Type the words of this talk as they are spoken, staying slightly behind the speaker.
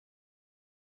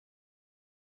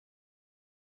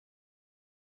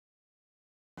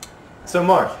So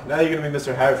Mark, now you're going to be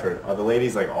Mr. Haverford. Are the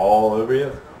ladies like all over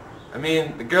you? I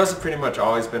mean, the girls have pretty much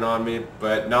always been on me,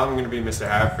 but now I'm going to be Mr.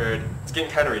 Haverford. It's getting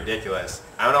kind of ridiculous.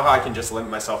 I don't know how I can just limit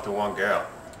myself to one girl.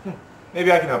 Maybe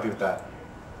I can help you with that.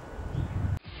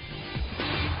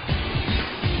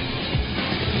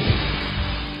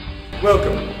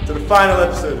 Welcome to the final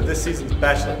episode of this season's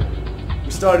Bachelor.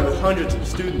 We started with hundreds of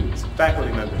students and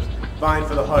faculty members vying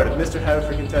for the heart of Mr.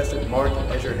 Haverford contestant Mark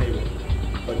and Esher-Hagel.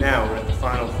 But now we're at the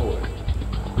final four.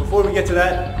 Before we get to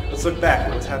that, let's look back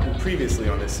at what's happened previously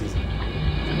on this season.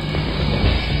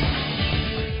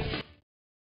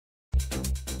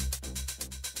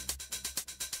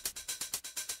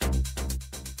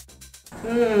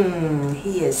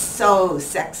 He is so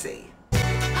sexy.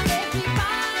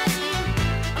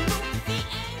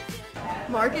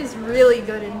 Mark is really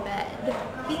good in bed.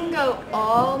 He can go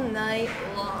all night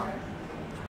long.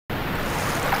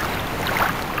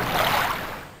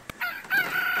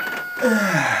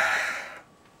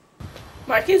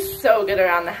 Mark is so good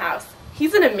around the house.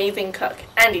 He's an amazing cook,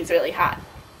 and he's really hot.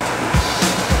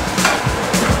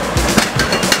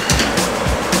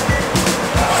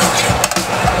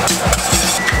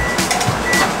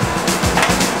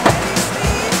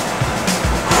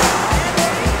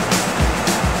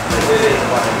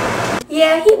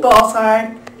 Yeah, he balls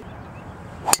hard.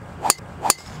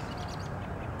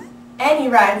 And he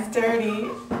rides dirty.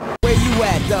 Where you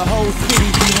at? The whole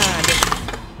city behind it.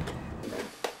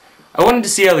 I wanted to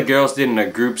see how the girls did in a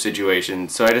group situation,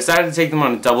 so I decided to take them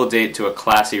on a double date to a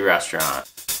classy restaurant.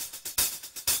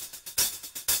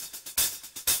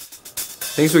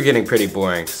 Things were getting pretty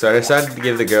boring, so I decided to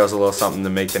give the girls a little something to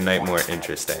make the night more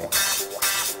interesting.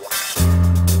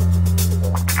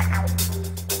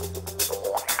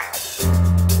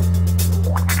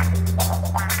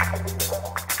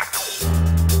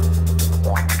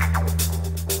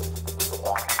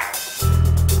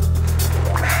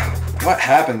 What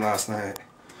happened last night?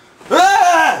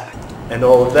 Ah! And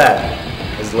all of that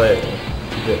has led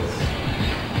to this.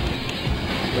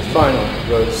 The final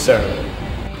rose ceremony.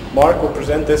 Mark will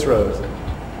present this rose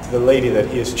to the lady that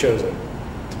he has chosen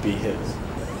to be his.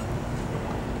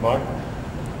 Mark,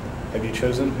 have you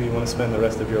chosen who you want to spend the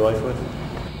rest of your life with?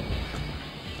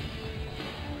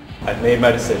 I've made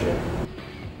my decision.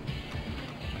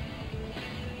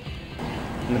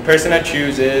 And the person I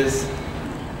choose is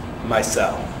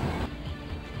myself.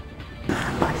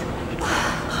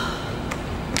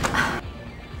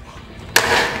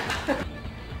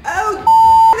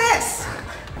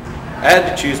 I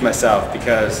had to choose myself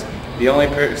because the only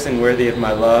person worthy of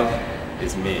my love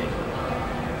is me.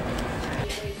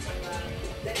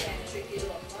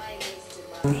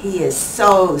 He is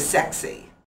so sexy.